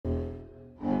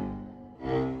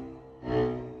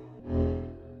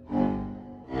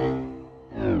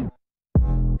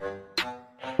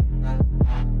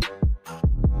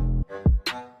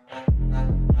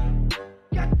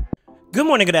Good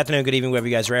morning, good afternoon, good evening, wherever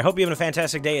you guys are. I hope you're having a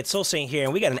fantastic day. It's SoulSaint here,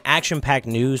 and we got an action-packed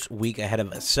news week ahead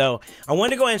of us. So I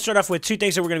wanted to go ahead and start off with two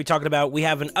things that we're going to be talking about. We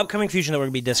have an upcoming fusion that we're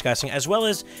going to be discussing, as well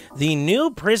as the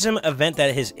new Prism event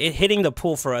that is hitting the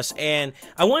pool for us. And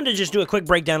I wanted to just do a quick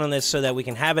breakdown on this so that we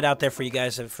can have it out there for you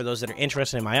guys, for those that are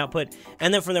interested in my output.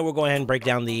 And then from there, we'll go ahead and break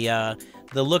down the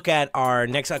look at our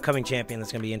next upcoming champion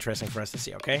that's going to be interesting for us to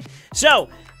see, okay? So,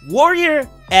 Warrior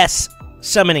S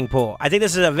summoning pool. I think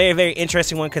this is a very, very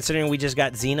interesting one considering we just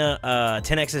got Xena.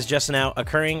 10X is just now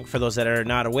occurring. For those that are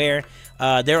not aware,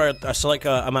 there are a select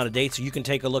amount of dates. So you can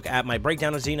take a look at my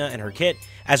breakdown of Xena and her kit,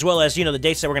 as well as, you know, the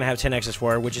dates that we're going to have 10Xs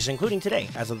for, which is including today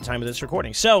as of the time of this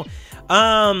recording. So,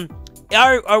 are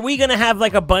we going to have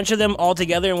like a bunch of them all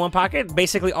together in one pocket?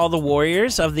 Basically all the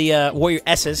warriors of the, Warrior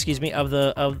S's, excuse me, of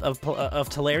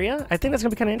Teleria? I think that's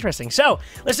going to be kind of interesting. So,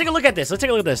 let's take a look at this. Let's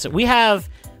take a look at this. We have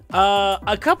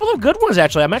a couple of good ones,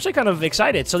 actually. I'm actually kind of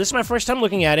excited. So this is my first time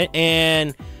looking at it,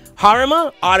 and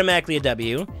Harima, automatically a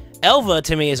W. Elva,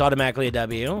 to me, is automatically a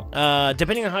W.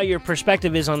 Depending on how your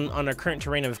perspective is on our current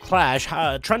terrain of Clash,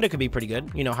 Trunda could be pretty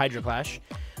good, you know, Hydra Clash.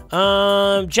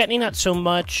 Jetney, not so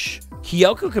much.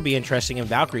 Kyoko could be interesting, and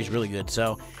Valkyrie's really good.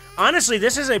 So, honestly,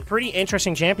 this is a pretty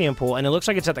interesting champion pool, and it looks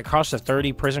like it's at the cost of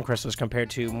 30 Prism Crystals compared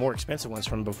to more expensive ones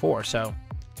from before. So,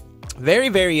 very,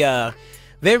 very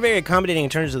accommodating in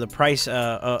terms of the price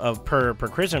of per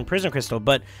Prism Crystal.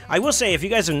 But I will say, if you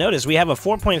guys have noticed, we have a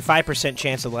 4.5%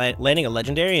 chance of landing a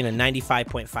Legendary and a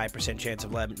 95.5% chance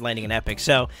of landing an Epic.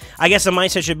 So I guess the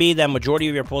mindset should be that majority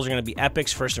of your pulls are going to be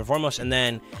Epics first and foremost, and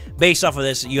then based off of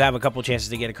this, you have a couple chances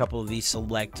to get a couple of these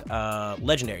select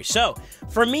Legendaries. So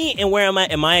for me and where I'm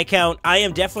at in my account, I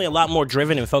am definitely a lot more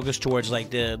driven and focused towards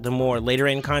like the more later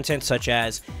end content, such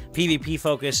as PvP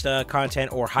focused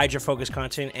content or Hydra focused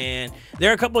content, and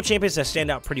there are a couple of champions that stand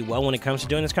out pretty well when it comes to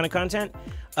doing this kind of content.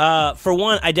 For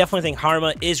one, I definitely think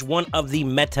Harima is one of the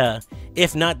meta,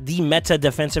 if not the meta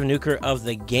defensive nuker of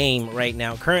the game right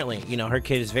now. Currently, you know, her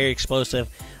kit is very explosive,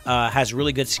 has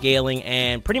really good scaling,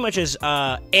 and pretty much is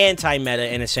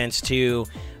anti-meta in a sense to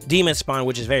Demon Spawn,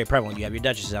 which is very prevalent. You have your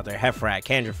Duchesses out there, Hefrat,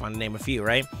 Kandrafon, to name a few,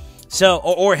 right? So,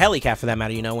 or Helicat for that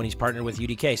matter, you know, when he's partnered with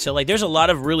UDK. So, like, there's a lot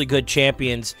of really good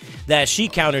champions that she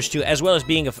counters to, as well as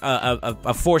being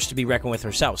a force to be reckoned with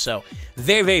herself. So,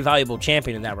 very, very valuable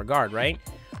champion in that regard, right?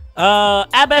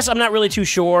 Abbas, I'm not really too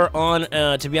sure on,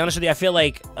 to be honest with you. I feel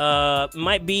like,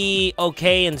 might be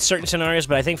okay in certain scenarios,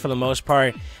 but I think for the most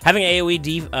part, having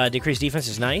AoE decreased defense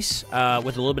is nice, with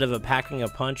a little bit of a packing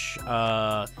of punch,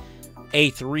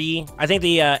 A3. I think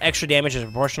the extra damage is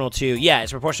proportional to, yeah,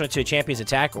 it's proportional to a champion's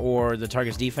attack or the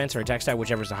target's defense or attack stat,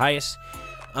 whichever is the highest.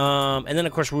 And then,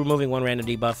 of course, we're removing one random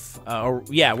debuff,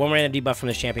 one random debuff from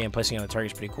this champion and placing it on the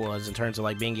target is pretty cool, as in terms of,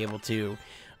 like, being able to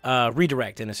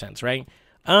redirect, in a sense, right?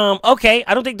 Okay,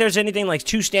 I don't think there's anything, like,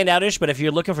 too standoutish, but if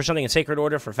you're looking for something in Sacred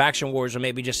Order for Faction Wars, or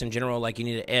maybe just in general, like, you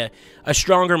need a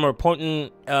stronger, more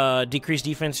potent, decreased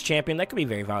defense champion, that could be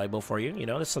very valuable for you, you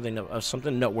know? That's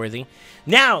something noteworthy.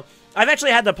 Now, I've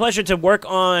actually had the pleasure to work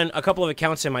on a couple of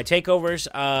accounts in my takeovers,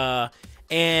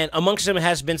 and amongst them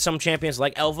has been some champions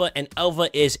like Elva, and Elva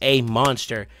is a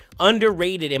monster.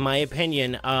 Underrated, in my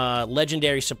opinion,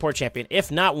 legendary support champion,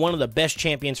 if not one of the best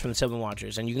champions from the Seven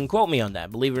Watchers, and you can quote me on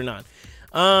that, believe it or not.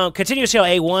 Continuous heal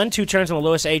A1, 2 turns on the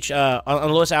lowest on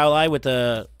the lowest ally with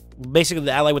the, basically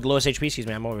the ally with the lowest HP, excuse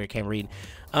me, I'm over here, can't read.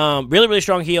 Really, really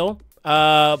strong heal.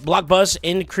 Block Buzz,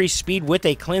 increased speed with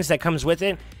a cleanse that comes with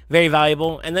it. Very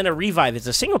valuable. And then a revive. It's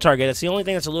a single target. That's the only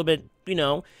thing that's a little bit, you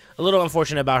know, a little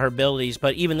unfortunate about her abilities,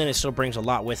 but even then it still brings a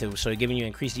lot with it. So giving you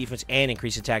increased defense and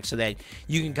increased attack so that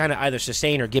you can kind of either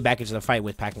sustain or get back into the fight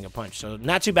with packing a punch. So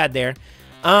not too bad there.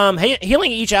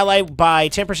 Healing each ally by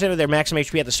 10% of their maximum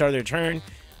HP at the start of their turn.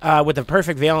 With the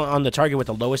perfect veil on the target with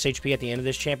the lowest HP at the end of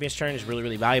this champion's turn is really,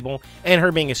 really valuable. And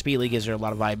her being a speed league gives her a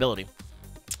lot of viability.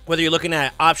 Whether you're looking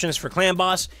at options for Clan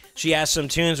Boss, she has some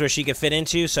tunes where she could fit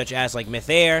into, such as like Myth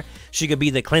Air. She could be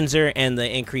the cleanser and the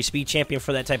increased speed champion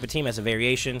for that type of team as a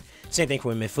variation. Same thing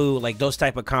for Mifu, like those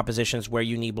type of compositions where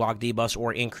you need block debuffs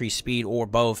or increased speed or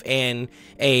both, and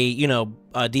a, you know,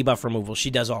 debuff removal. She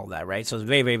does all of that, right? So it's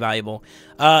very, very valuable.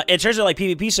 In terms of like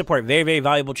PvP support, very, very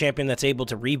valuable champion that's able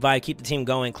to revive, keep the team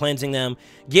going, cleansing them,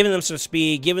 giving them some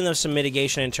speed, giving them some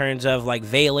mitigation in terms of like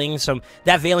veiling.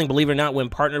 That veiling, believe it or not, when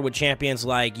partnered with champions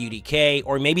like UDK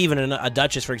or maybe even a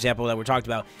Duchess, for example, that we're talking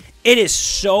about, it is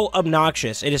so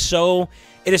obnoxious. It is so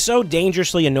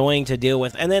dangerously annoying to deal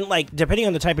with. And then, like, depending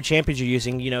on the type of champions you're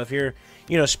using, you know, if you're,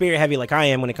 you know, spirit heavy like I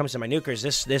am when it comes to my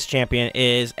nukers, this champion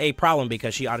is a problem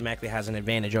because she automatically has an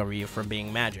advantage over you from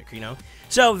being magic, you know?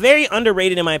 So, very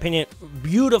underrated in my opinion.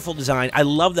 Beautiful design. I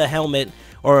love the helmet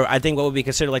or I think what would be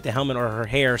considered like the helmet or her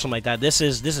hair or something like that. This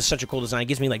is such a cool design. It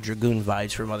gives me like Dragoon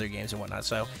vibes from other games and whatnot.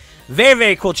 So very,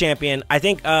 very cool champion. I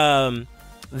think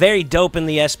very dope in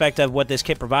the aspect of what this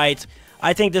kit provides.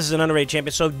 I think this is an underrated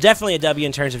champion, so definitely a W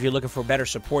in terms of you're looking for better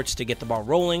supports to get the ball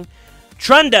rolling.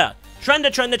 Trunda.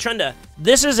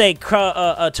 This is a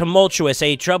tumultuous,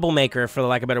 a troublemaker, for the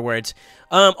lack of better words.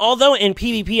 Although in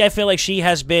PvP, I feel like she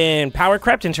has been power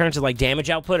crept in terms of like damage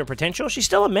output or potential, she's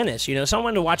still a menace, you know,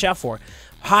 someone to watch out for.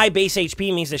 High base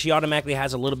HP means that she automatically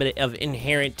has a little bit of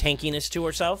inherent tankiness to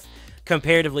herself,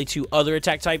 comparatively to other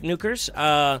attack type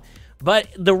nukers. But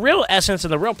the real essence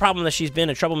and the real problem that she's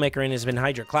been a troublemaker in has been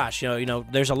Hydra Clash. You know,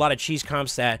 there's a lot of cheese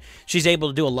comps that she's able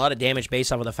to do a lot of damage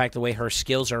based off of the fact the way her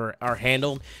skills are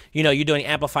handled. You know, you're doing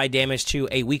amplified damage to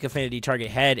a weak affinity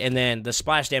target head, and then the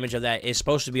splash damage of that is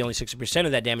supposed to be only 60%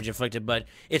 of that damage inflicted, but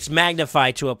it's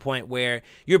magnified to a point where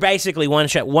you're basically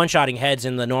one-shotting heads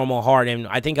in the normal hard. And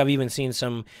I think I've even seen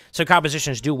some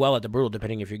compositions do well at the brutal,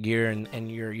 depending if your gear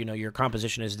and your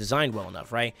composition is designed well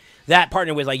enough, right? That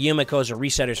partnered with like Yumiko's or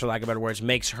resetters, for lack of better words,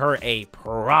 makes her a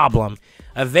problem,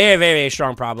 a very, very, very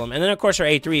strong problem. And then of course her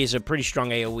A3 is a pretty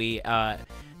strong AoE,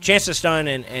 chance to stun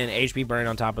and HP burn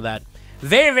on top of that.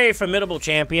 Very, very formidable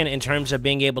champion in terms of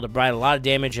being able to provide a lot of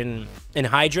damage in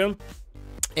Hydra.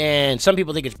 And some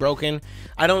people think it's broken.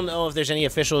 I don't know if there's any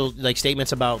official like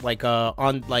statements about like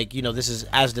this is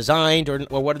as designed or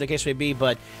whatever the case may be,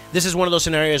 but this is one of those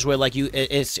scenarios where like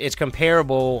it's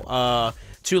comparable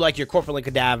to like your Corporate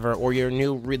Cadaver or your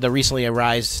the recently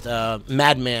arised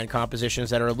Madman compositions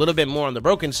that are a little bit more on the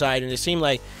broken side, and it seemed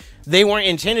like they weren't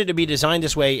intended to be designed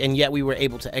this way, and yet we were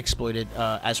able to exploit it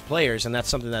as players, and that's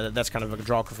something that's kind of a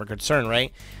draw for concern,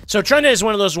 right? So Trunda is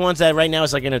one of those ones that right now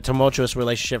is like in a tumultuous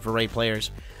relationship for raid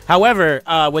players. However,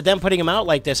 with them putting him out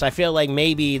like this, I feel like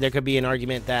maybe there could be an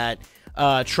argument that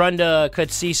Trunda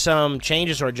could see some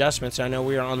changes or adjustments. I know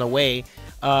we are on the way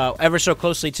ever so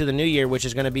closely to the new year, which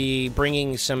is going to be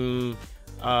bringing some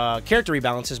character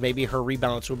rebalances. Maybe her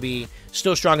rebalance will be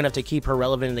still strong enough to keep her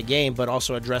relevant in the game, but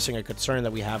also addressing a concern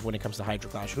that we have when it comes to Hydra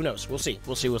Clash. Who knows? We'll see.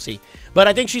 But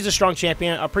I think she's a strong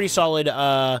champion, a pretty solid, magic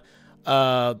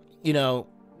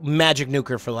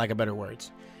nuker, for lack of better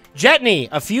words. Jetney,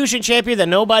 a fusion champion that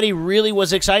nobody really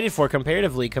was excited for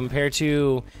comparatively compared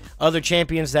to other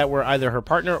champions that were either her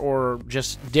partner or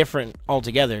just different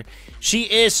altogether. She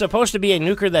is supposed to be a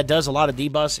nuker that does a lot of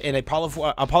debuffs, and a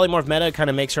polymorph meta kind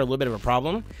of makes her a little bit of a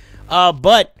problem.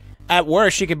 But at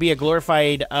worst, she could be a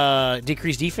glorified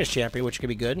decreased defense champion, which could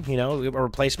be good. You know, a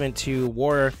replacement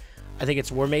to I think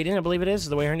it's Wyrmeater, I believe it is,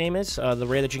 the way her name is. The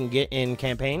rare that you can get in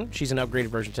campaign. She's an upgraded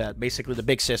version to that, basically the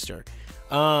big sister.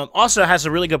 Also has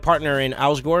a really good partner in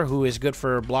Ugir, who is good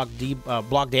for block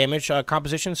damage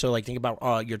composition. So like think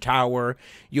about your tower,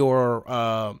 your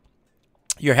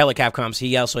helicav comps.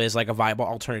 He also is like a viable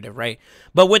alternative, right?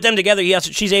 But with them together,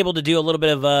 she's able to do a little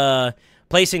bit of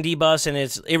placing debuffs, and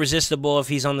it's irresistible if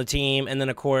he's on the team. And then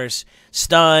of course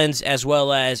stuns, as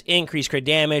well as increased crit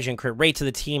damage and crit rate to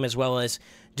the team, as well as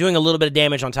doing a little bit of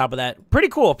damage on top of that. Pretty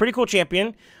cool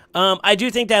champion. I do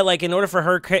think that, like, in order for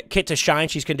her kit to shine,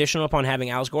 she's conditional upon having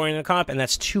Ugir in the comp, and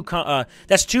that's two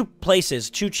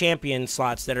champion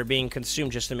slots that are being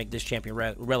consumed just to make this champion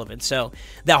relevant. So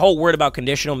that whole word about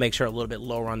conditional makes her a little bit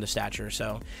lower on the stature.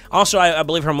 So also, I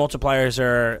believe her multipliers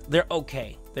they're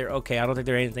okay. They're okay. I don't think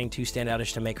they're anything too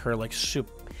standoutish to make her like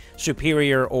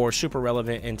superior or super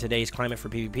relevant in today's climate for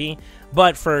PvP.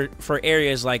 But for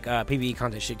areas like PvE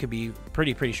content, it could be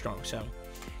pretty strong. So.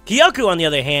 Kyoku, on the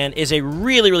other hand, is a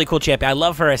really, really cool champion. I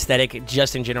love her aesthetic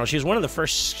just in general. She was one of the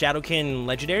first Shadowkin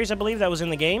legendaries, I believe, that was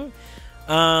in the game.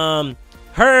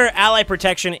 Her ally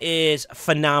protection is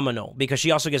phenomenal because she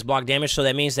also gets block damage, so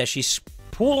that means that she's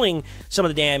pooling some of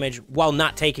the damage while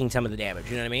not taking some of the damage,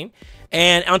 you know what I mean?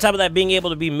 And on top of that, being able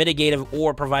to be mitigative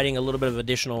or providing a little bit of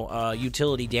additional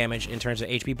utility damage in terms of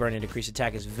HP burn and decreased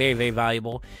attack is very, very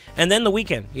valuable. And then the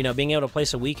weaken, you know, being able to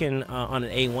place a weaken on an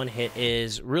A1 hit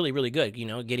is really, really good, you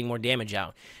know, getting more damage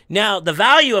out. Now, the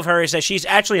value of her is that she's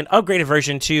actually an upgraded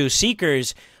version to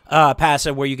Seeker's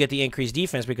passive, where you get the increased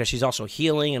defense because she's also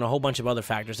healing and a whole bunch of other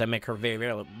factors that make her very,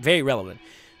 very, very relevant.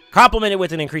 Complemented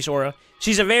with an increased aura.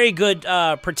 She's a very good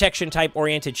protection type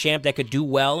oriented champ that could do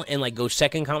well and like go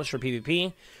second comps for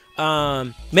PvP.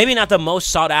 Maybe not the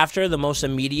most sought after, the most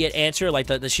immediate answer. Like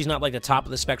she's not like the top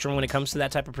of the spectrum when it comes to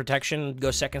that type of protection,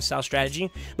 go second style strategy.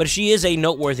 But she is a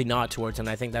noteworthy nod towards, and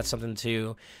I think that's something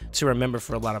to remember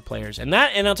for a lot of players. And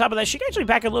on top of that, she can actually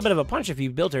pack a little bit of a punch if you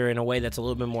build her in a way that's a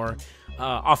little bit more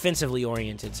offensively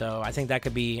oriented. So I think that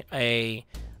could be a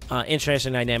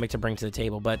interesting dynamic to bring to the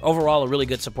table. But overall, a really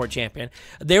good support champion.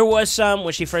 There was some,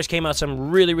 when she first came out,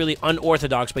 some really, really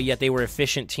unorthodox, but yet they were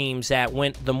efficient teams that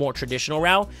went the more traditional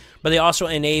route. But they also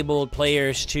enabled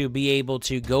players to be able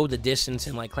to go the distance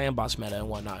in like clan boss meta and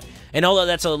whatnot. And although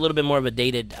that's a little bit more of a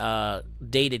dated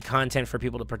content for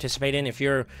people to participate in, if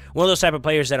you're one of those type of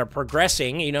players that are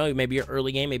progressing, you know, maybe you're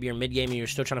early game, maybe you're mid game, and you're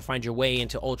still trying to find your way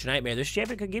into Ultra Nightmare, this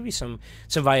champion could give you some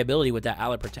viability with that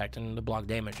Ally Protect and the block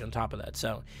damage on top of that.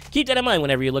 So keep that in mind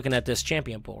whenever you're looking at this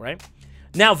champion pool, right?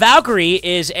 Now, Valkyrie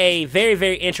is a very,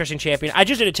 very interesting champion. I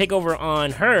just did a takeover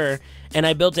on her, and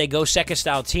I built a Go Second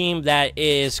style team that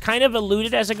is kind of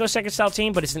alluded as a Go Second style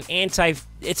team, but it's an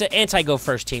anti-Go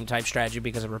First team type strategy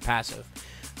because of her passive.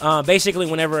 Basically,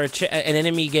 whenever an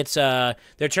enemy gets their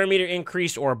turn meter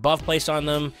increased or a buff placed on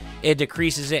them, it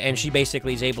decreases it, and she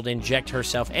basically is able to inject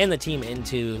herself and the team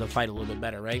into the fight a little bit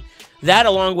better, right? That,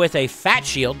 along with a fat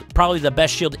shield, probably the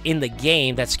best shield in the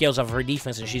game that scales off of her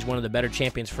defense, and she's one of the better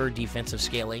champions for defensive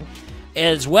scaling,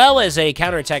 as well as a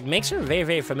counterattack, makes her a very,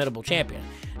 very formidable champion.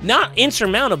 Not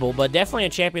insurmountable, but definitely a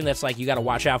champion that's like you got to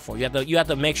watch out for. You have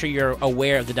to make sure you're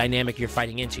aware of the dynamic you're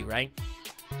fighting into, right?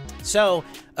 So,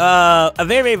 a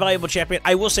very, very valuable champion.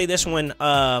 I will say this when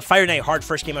Fire Knight Hard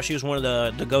first came out, she was one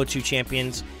of the go-to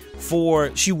champions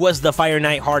she was the Fire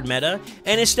Knight Hard meta,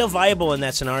 and is still viable in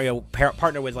that scenario,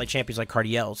 partner with like champions like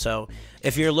Cardiel. So,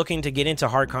 if you're looking to get into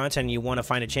hard content and you want to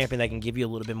find a champion that can give you a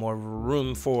little bit more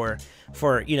room for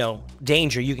you know,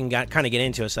 danger, you can kind of get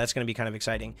into it, so that's going to be kind of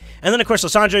exciting. And then, of course,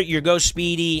 Lysandra, your Go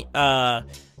Speedy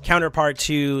counterpart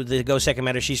to the Go Second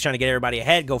meta. She's trying to get everybody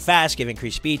ahead, go fast, give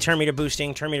increased speed, turn meter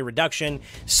boosting, turn meter reduction,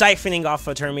 siphoning off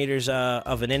of turn meters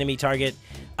of an enemy target,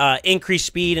 increased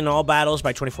speed in all battles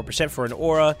by 24% for an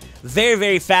aura. Very,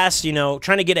 very fast, you know,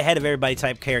 trying to get ahead of everybody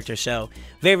type character. So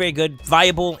very, very good.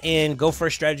 Viable in go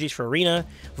first strategies for arena.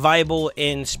 Viable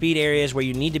in speed areas where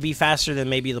you need to be faster than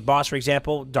maybe the boss, for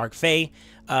example, Dark Fae,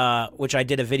 which I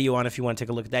did a video on. If you want to take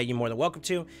a look at that, you're more than welcome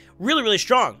to. Really, really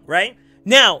strong, right?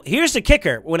 Now, here's the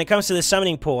kicker when it comes to the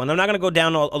summoning pool, and I'm not going to go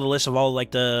down all the list of all like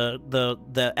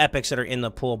the epics that are in the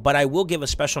pool, but I will give a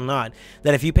special nod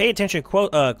that if you pay attention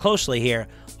closely here,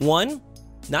 1,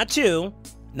 not 2,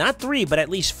 not 3, but at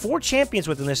least 4 champions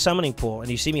within this summoning pool,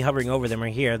 and you see me hovering over them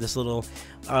right here, this little,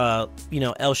 you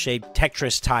know, L-shaped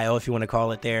Tetris tile, if you want to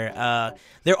call it there.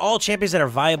 They're all champions that are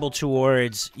viable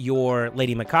towards your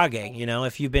Lady Mikage, you know,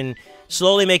 if you've been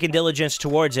slowly making diligence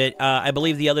towards it. I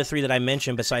believe the other 3 that I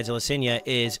mentioned besides Illusinia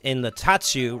is in the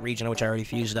Tatsu region, which I already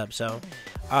fused up, so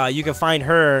you can find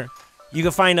her. You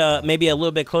can find maybe a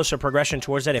little bit closer progression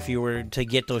towards that if you were to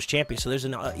get those champions. So there's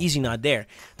an easy nod there.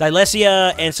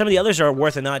 Dilesia and some of the others are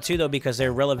worth a nod too, though, because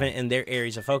they're relevant in their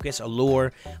areas of focus.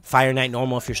 Allure, Fire Knight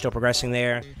normal if you're still progressing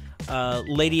there.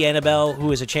 Lady Annabelle,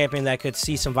 who is a champion that could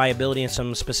see some viability in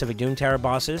some specific Doom Tower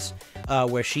bosses,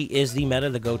 where she is the meta,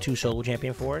 the go-to solo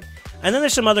champion for it. And then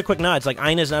there's some other quick nods, like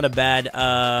Aina's not a bad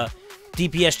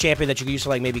DPS champion that you can use to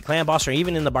like maybe Clan Boss or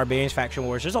even in the Barbarians Faction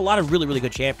Wars. There's a lot of really, really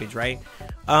good champions, right?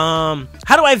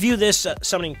 How do I view this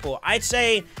summoning pool? I'd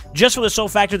say just for the sole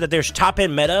factor that there's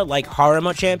top-end meta like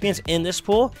Haruma champions in this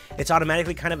pool, it's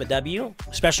automatically kind of a W,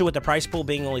 especially with the price pool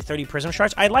being only 30 Prism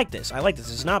shards. I like this. I like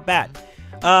this. It's not bad.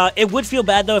 It would feel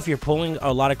bad, though, if you're pulling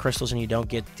a lot of crystals and you don't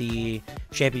get the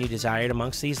champion you desired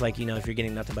amongst these. Like, you know, if you're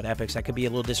getting nothing but epics, that could be a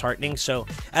little disheartening. So,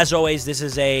 as always, this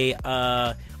is a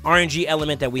RNG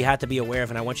element that we have to be aware of,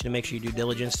 and I want you to make sure you do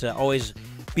diligence to always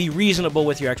be reasonable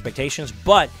with your expectations.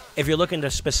 But if you're looking to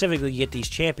specifically get these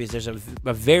champions, there's a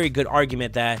very good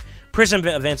argument that Prism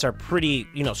events are pretty,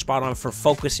 you know, spot on for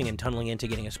focusing and tunneling into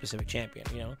getting a specific champion,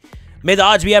 you know. May the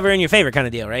odds be ever in your favor kind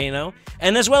of deal, right, you know?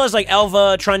 And as well as like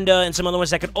Elva, Trunda, and some other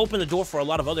ones that could open the door for a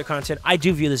lot of other content, I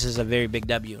do view this as a very big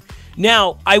W.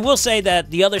 Now, I will say that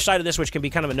the other side of this, which can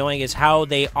be kind of annoying, is how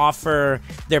they offer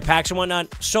their packs and whatnot.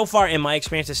 So far, in my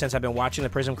experiences, since I've been watching the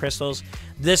Prism Crystals,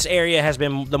 this area has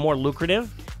been the more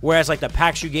lucrative, whereas like the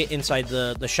packs you get inside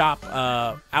the shop,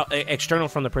 external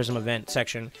from the Prism event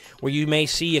section, where you may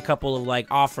see a couple of like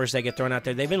offers that get thrown out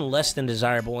there, they've been less than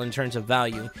desirable in terms of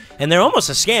value. And they're almost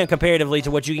a scam comparatively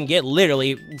to what you can get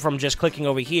literally from just clicking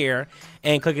over here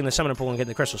and clicking the summoner pool and getting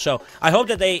the crystal. So I hope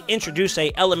that they introduce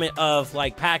a element of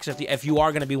like packs if you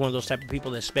are going to be one of those type of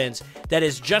people that spends, that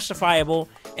is justifiable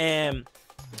and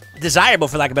desirable,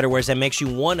 for lack of better words, that makes you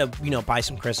want to, you know, buy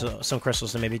some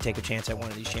crystals to maybe take a chance at one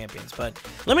of these champions. But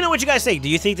let me know what you guys think. Do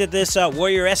you think that this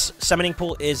Warrior S summoning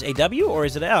pool is a W or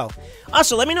is it an L?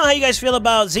 Also, let me know how you guys feel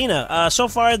about Xena. So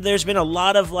far, there's been a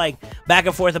lot of like back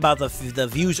and forth about the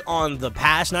views on the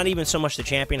past, not even so much the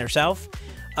champion herself.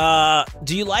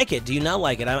 Do you like it? Do you not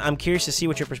like it? I'm curious to see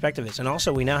what your perspective is. And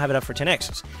also, we now have it up for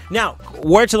 10x. Now,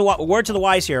 word to the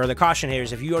wise here, or the caution here,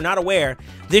 is if you are not aware,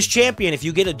 this champion, if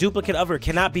you get a duplicate of her,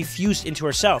 cannot be fused into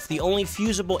herself. The only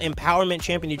fusible empowerment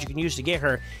champion that you can use to get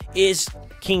her is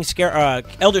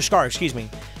Elder Scar, excuse me.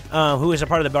 Who is a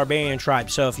part of the Barbarian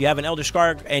tribe. So if you have an Elder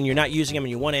Scar and you're not using him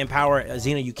and you want to empower a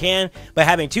Xena, you can. But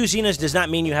having 2 Xenas does not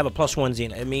mean you have a +1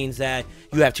 Xena. It means that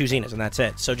you have 2 Xenas, and that's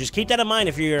it. So just keep that in mind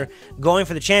if you're going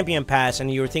for the champion pass and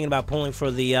you're thinking about pulling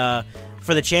for the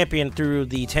champion through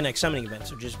the 10x summoning event.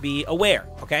 So just be aware,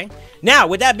 okay? Now,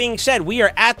 with that being said, we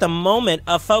are at the moment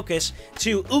of focus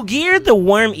to Ugir the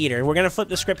Wyrmeater. We're going to flip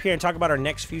the script here and talk about our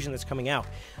next fusion that's coming out.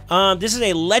 This is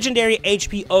a legendary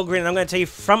HP Ogre, and I'm going to tell you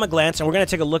from a glance, and we're going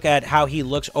to take a look at how he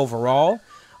looks overall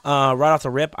right off the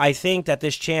rip. I think that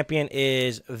this champion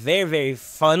is very, very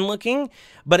fun looking,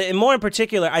 but more in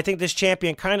particular, I think this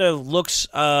champion kind of looks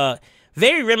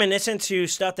very reminiscent to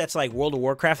stuff that's like World of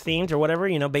Warcraft themed or whatever,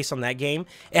 you know, based on that game.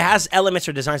 It has elements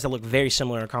or designs that look very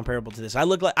similar or comparable to this.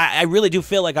 I really do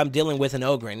feel like I'm dealing with an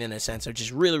Ogre in a sense, which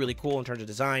is really, really cool in terms of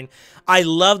design. I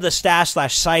love the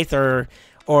staff/scythe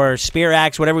or spear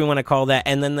axe, whatever we want to call that.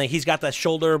 And then he's got the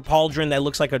shoulder pauldron that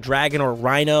looks like a dragon or a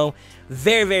rhino.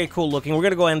 Very, very cool looking. We're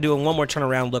going to go ahead and do one more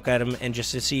turnaround look at him and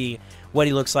just to see what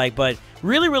he looks like. But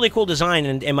really, really cool design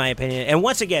in my opinion. And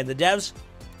once again, the devs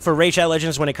for Raid Shadow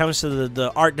Legends, when it comes to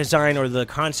the art design or the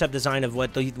concept design of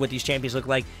what these champions look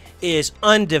like, is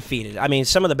undefeated. I mean,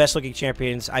 some of the best looking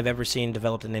champions I've ever seen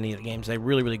developed in any of the games. They're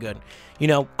really, really good. You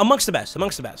know, amongst the best.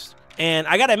 And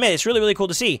I gotta admit, it's really, really cool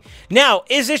to see. Now,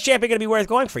 is this champion gonna be worth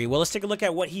going for you? Well, let's take a look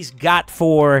at what he's got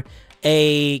for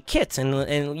a kit,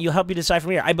 and you'll help you decide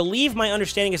from here. I believe my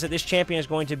understanding is that this champion is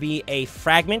going to be a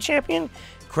Fragment champion.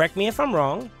 Correct me if I'm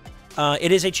wrong.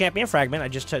 It is a champion Fragment. I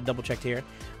just double-checked here.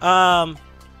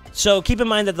 So keep in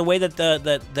mind that the way that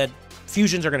the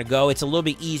fusions are going to go, it's a little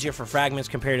bit easier for Fragments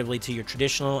comparatively to your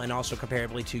traditional and also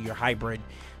comparatively to your hybrid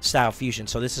style fusion.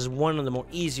 So this is one of the more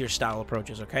easier style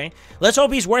approaches, okay? Let's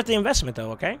hope he's worth the investment,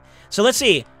 though, okay? So let's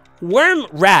see.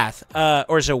 Wyrmeater,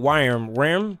 or is it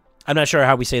Wyrm? I'm not sure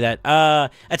how we say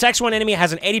that. Attacks one enemy,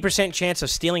 has an 80% chance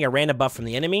of stealing a random buff from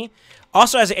the enemy.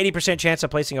 Also has an 80% chance of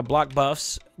placing a block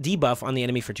debuff on the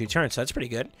enemy for 2 turns, so that's pretty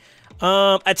good.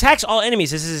 Attacks all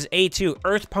enemies. This is A2,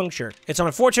 Earth Puncture. It's on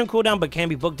a 4-turn cooldown, but can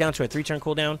be booked down to a 3-turn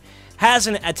cooldown. Has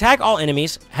an attack all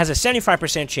enemies, has a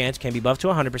 75% chance, can be buffed to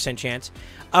a 100% chance,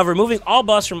 of removing all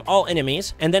buffs from all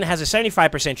enemies, and then has a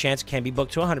 75% chance, can be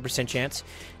booked to a 100% chance,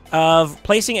 of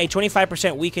placing a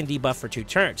 25% weaken debuff for 2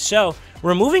 turns. So,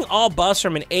 removing all buffs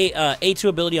from an A2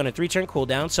 ability on a 3-turn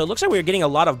cooldown. So, it looks like we're getting a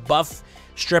lot of buff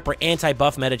strip or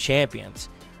anti-buff meta champions.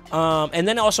 And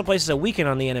then it also places a weaken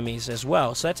on the enemies as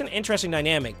well. So, that's an interesting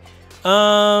dynamic.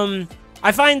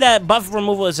 I find that buff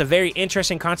removal is a very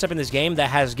interesting concept in this game that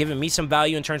has given me some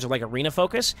value in terms of like arena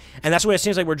focus. And that's what it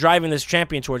seems like we're driving this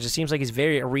champion towards. It seems like he's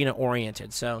very arena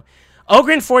oriented. So,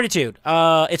 Ogre Fortitude.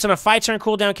 It's on a 5-turn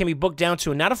cooldown, can be booked down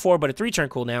to not a 4 but a 3-turn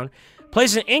cooldown.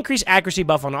 Places an increased accuracy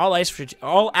buff on all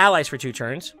allies for 2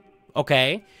 turns.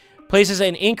 Okay. Places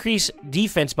an increased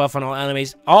defense buff on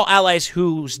all allies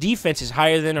whose defense is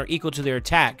higher than or equal to their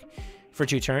attack for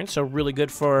 2 turns. So really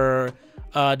good for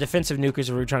defensive nukers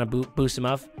if we're trying to boost them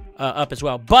up as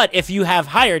well. But if you have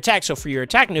higher attack, so for your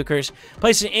attack nukers,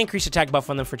 place an increased attack buff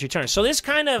on them for 2 turns. So this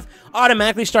kind of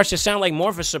automatically starts to sound like more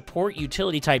of a support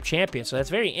utility type champion. So that's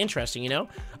very interesting, you know?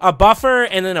 A buffer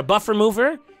and then a buff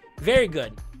remover. Very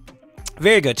good.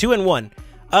 Very good. 2 in 1.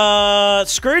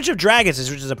 Scourge of Dragons,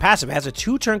 which is a passive, has a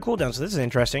 2-turn cooldown, so this is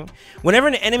interesting. Whenever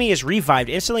an enemy is revived,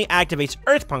 instantly activates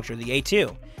Earth Puncture, the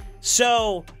A2.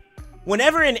 So,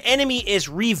 whenever an enemy is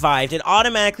revived, it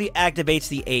automatically activates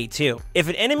the A2. If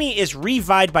an enemy is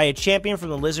revived by a champion from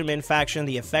the Lizardman faction,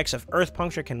 the effects of Earth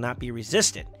Puncture cannot be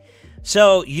resisted.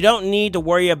 So, you don't need to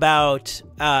worry about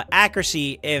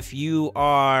accuracy if you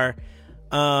are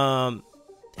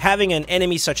having an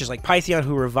enemy such as like Python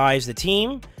who revives the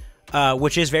team.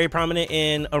 Which is very prominent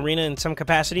in Arena in some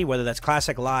capacity, whether that's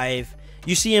Classic, Live.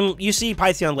 You see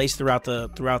Python laced throughout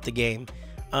the game.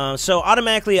 So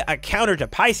automatically a counter to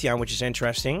Python, which is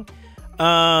interesting.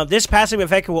 This passive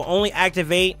effect will only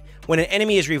activate when an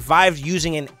enemy is revived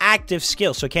using an active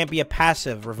skill, so it can't be a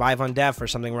passive, revive on death or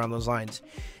something around those lines.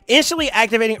 Instantly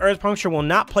activating Earth Puncture will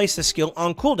not place the skill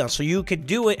on cooldown, so you could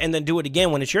do it and then do it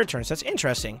again when it's your turn. So that's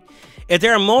interesting. If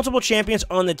there are multiple champions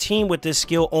on the team with this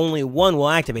skill, only one will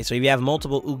activate. So if you have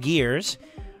multiple Ugirs,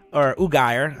 or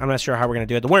Ugir, I'm not sure how we're going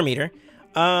to do it, the Wyrmeater,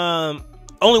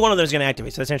 only one of them is going to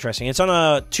activate, so that's interesting. It's on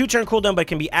a 2-turn cooldown, but it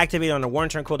can be activated on a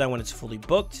 1-turn cooldown when it's fully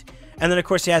booked. And then, of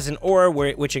course, he has an aura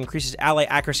which increases ally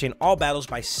accuracy in all battles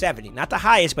by 70. Not the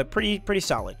highest, but pretty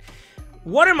solid.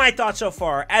 what are my thoughts so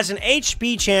far? As an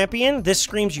HP champion, this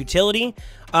screams utility.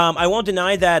 I won't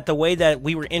deny that the way that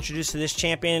we were introduced to this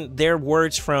champion, their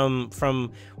words from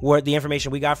what the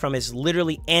information we got from is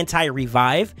literally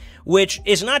anti-revive, which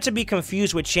is not to be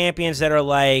confused with champions that are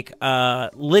like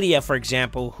Lydia, for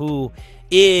example, who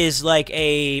is like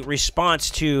a response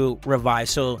to revive.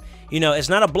 So, you know, it's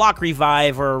not a block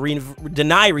revive or a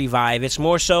deny revive. It's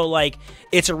more so like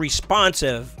it's a response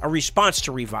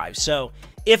to revive. So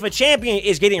if a champion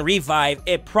is getting revive,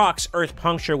 it procs Earth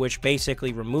Puncture, which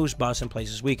basically removes buffs and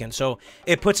places weakened. So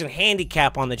it puts a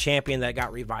handicap on the champion that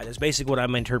got revived. That's basically what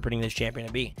I'm interpreting this champion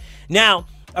to be. Now,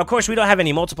 of course, we don't have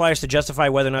any multipliers to justify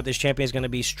whether or not this champion is going to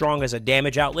be strong as a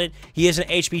damage outlet. He is an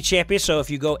HP champion, so if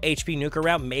you go HP nuker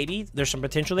route, maybe there's some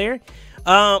potential there.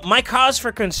 My cause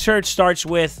for concern starts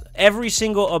with every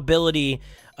single ability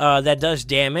that does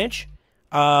damage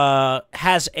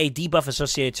has a debuff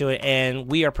associated to it, and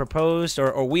we are proposed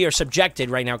or we are subjected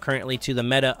right now currently to the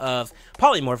meta of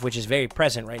polymorph, which is very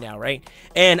present right now, right?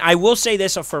 And I will say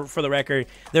this for the record,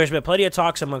 there's been plenty of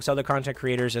talks amongst other content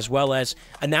creators as well as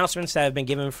announcements that have been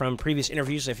given from previous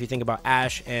interviews. If you think about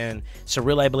Ash and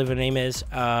Cyrilla, I believe her name is,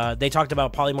 they talked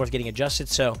about polymorph getting adjusted.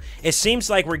 So it seems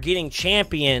like we're getting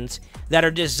champions that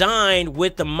are designed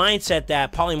with the mindset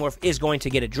that polymorph is going to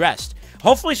get addressed.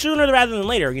 Hopefully sooner rather than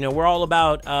later. You know, we're all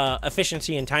about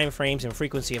efficiency and time frames and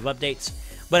frequency of updates.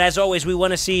 But as always, we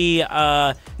want to see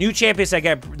new champions that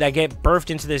get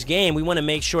birthed into this game. We want to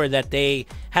make sure that they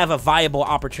have a viable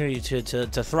opportunity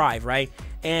to thrive, right?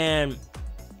 And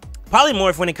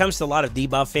polymorph, when it comes to a lot of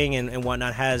debuffing and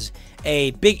whatnot, has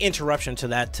a big interruption to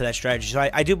that strategy. So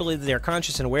I do believe that they're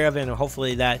conscious and aware of it, and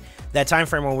hopefully that time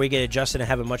frame when we get adjusted and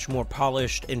have a much more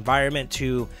polished environment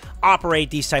to operate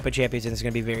these type of champions, and it's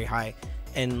going to be very high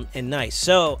and nice.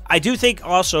 So I do think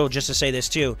also, just to say this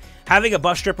too, having a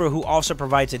buff stripper who also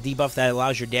provides a debuff that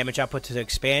allows your damage output to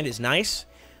expand is nice.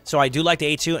 So I do like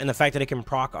the A2, and the fact that it can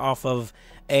proc off of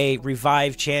a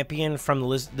revived champion from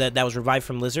the that was revived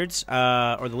from Lizards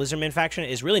or the Lizardman faction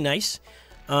is really nice.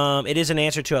 It is an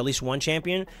answer to at least one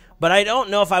champion, but I don't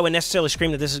know if I would necessarily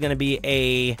scream that this is going to be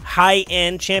a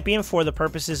high-end champion for the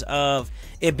purposes of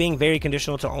it being very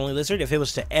conditional to only Lizard. If it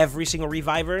was to every single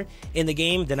reviver in the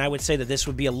game, then I would say that this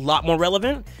would be a lot more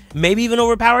relevant, maybe even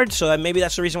overpowered, so maybe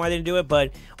that's the reason why they didn't do it,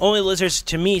 but only Lizards,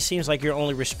 to me, seems like you're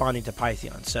only responding to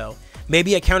Python, so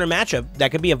maybe a counter matchup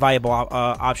that could be a viable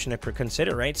option to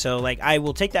consider, right? So, like, I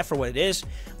will take that for what it is,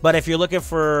 but if you're looking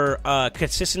for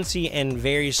consistency and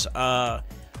various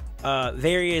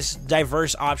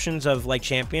diverse options of like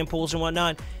champion pools and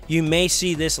whatnot, you may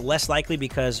see this less likely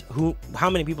because how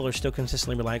many people are still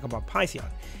consistently relying on Python?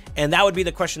 And that would be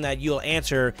the question that you'll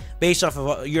answer based off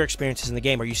of your experiences in the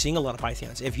game. Are you seeing a lot of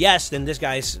Pythons? If yes, then this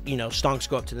guy's, you know, stonks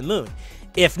go up to the moon.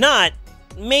 If not,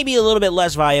 maybe a little bit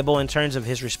less viable in terms of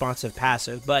his responsive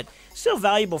passive, but still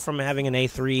valuable from having an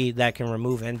A3 that can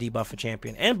remove and debuff a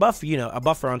champion and buff, you know, a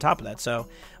buffer on top of that. So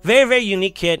very, very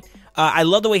unique kit. I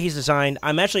love the way he's designed.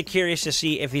 I'm actually curious to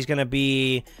see if he's going to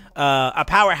be a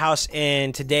powerhouse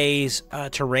in today's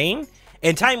terrain.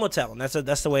 And time will tell, and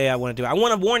that's the way I want to do it. I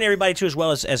want to warn everybody too, as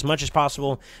well as much as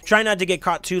possible. Try not to get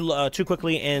caught too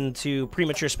quickly into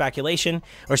premature speculation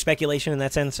in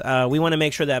that sense. We want to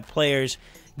make sure that players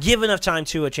give enough time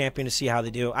to a champion to see how they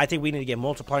do. I think we need to get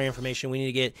multiplier information. We need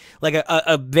to get like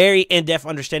a very in-depth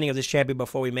understanding of this champion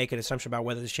before we make an assumption about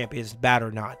whether this champion is bad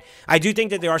or not. I do think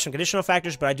that there are some conditional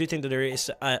factors, but I do think that there is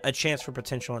a chance for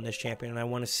potential on this champion, and I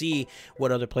want to see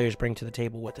what other players bring to the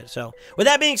table with it. So with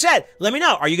that being said, let me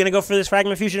know. Are you going to go for this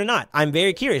Fragment Fusion or not? I'm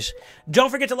very curious. Don't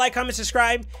forget to like, comment,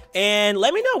 subscribe, and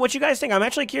let me know what you guys think. I'm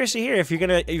actually curious to hear if you're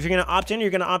gonna opt in or you're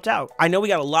gonna opt out. I know we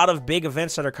got a lot of big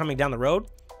events that are coming down the road,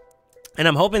 and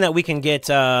I'm hoping that we can get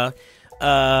a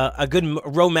good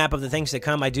roadmap of the things that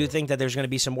come. I do think that there's going to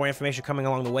be some more information coming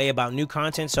along the way about new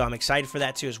content, so I'm excited for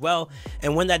that too as well.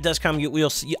 And when that does come,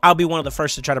 I'll be one of the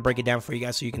first to try to break it down for you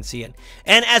guys so you can see it.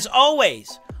 And as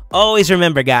always, always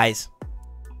remember, guys,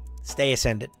 stay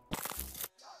ascended.